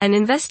An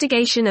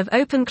investigation of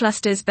open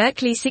clusters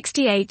Berkeley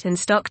 68 and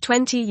Stock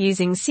 20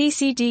 using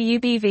CCD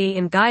UBV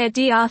and Gaia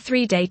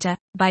DR3 data,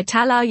 by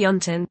Talar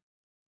Yontan.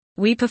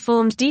 We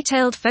performed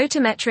detailed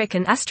photometric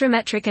and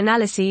astrometric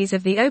analyses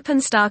of the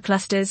open star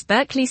clusters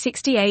Berkeley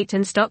 68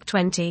 and Stock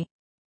 20.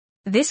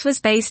 This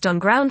was based on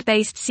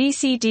ground-based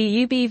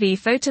CCD UBV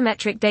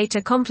photometric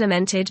data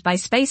complemented by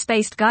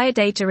space-based Gaia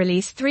data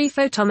release 3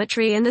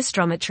 photometry and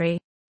astrometry.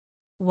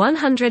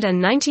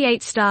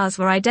 198 stars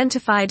were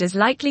identified as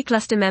likely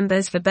cluster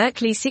members for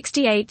Berkeley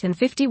 68 and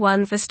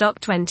 51 for Stock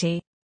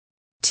 20.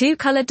 2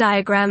 color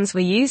diagrams were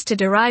used to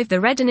derive the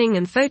reddening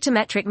and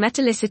photometric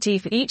metallicity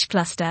for each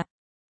cluster.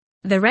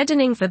 The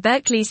reddening for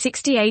Berkeley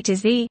 68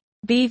 is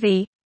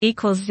UBV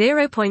equals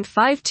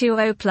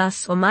 0.520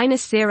 plus or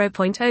minus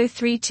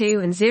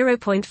 0.032 and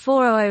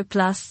 0.400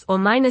 plus or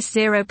minus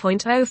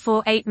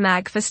 0.048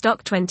 mag for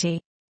Stock 20.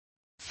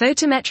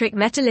 Photometric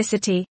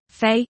metallicity,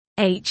 Phe,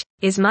 H,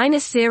 is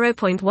minus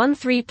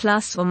 0.13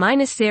 plus or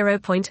minus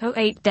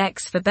 0.08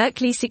 dex for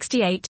Berkeley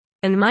 68,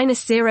 and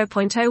minus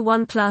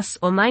 0.01 plus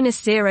or minus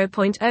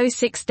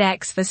 0.06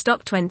 dex for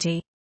Stock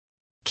 20.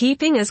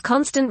 Keeping as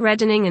constant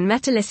reddening and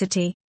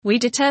metallicity, we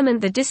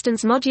determined the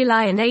distance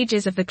moduli and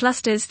ages of the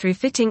clusters through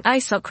fitting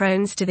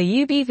isochrones to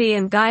the UBV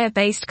and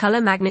Gaia-based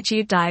color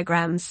magnitude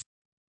diagrams.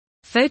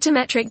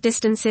 Photometric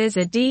distances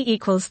are D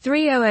equals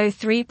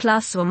 3003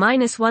 plus or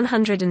minus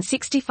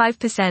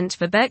 165%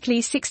 for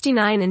Berkeley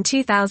 69 and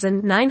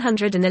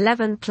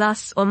 2911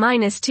 plus or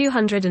minus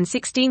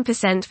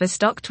 216% for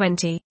Stock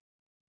 20.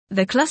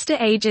 The cluster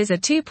ages are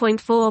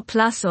 2.4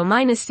 plus or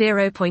minus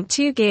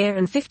 0.2 gear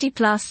and 50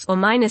 plus or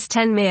minus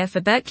 10 mir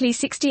for Berkeley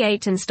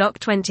 68 and Stock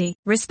 20,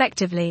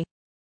 respectively.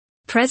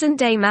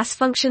 Present-day mass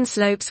function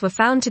slopes were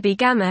found to be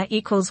gamma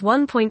equals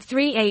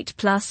 1.38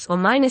 plus or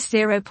minus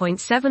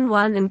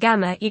 0.71 and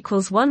gamma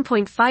equals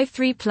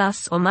 1.53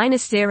 plus or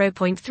minus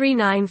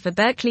 0.39 for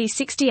Berkeley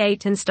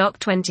 68 and Stock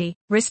 20,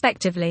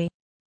 respectively.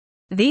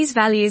 These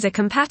values are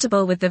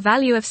compatible with the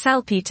value of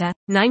salpeter,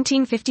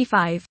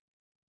 1955.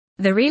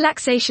 The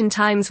relaxation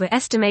times were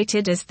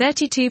estimated as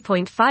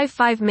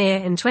 32.55 mir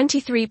and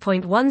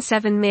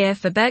 23.17 mir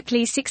for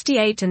Berkeley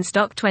 68 and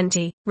Stock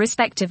 20,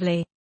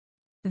 respectively.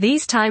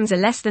 These times are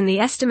less than the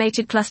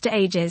estimated cluster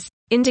ages,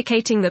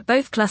 indicating that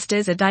both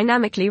clusters are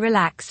dynamically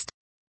relaxed.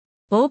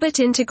 Orbit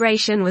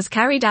integration was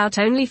carried out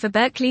only for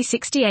Berkeley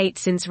 68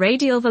 since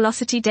radial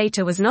velocity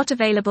data was not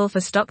available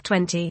for Stock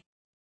 20.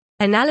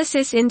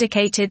 Analysis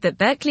indicated that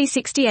Berkeley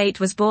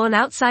 68 was born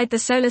outside the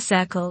solar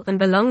circle and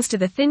belongs to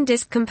the thin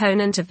disk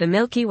component of the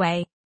Milky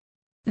Way.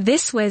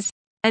 This was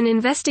an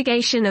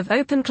investigation of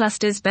open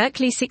clusters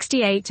Berkeley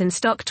 68 and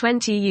Stock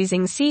 20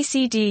 using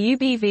CCD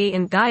UBV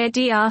and Gaia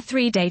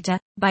DR3 data,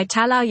 by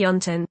Talar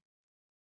Yontan.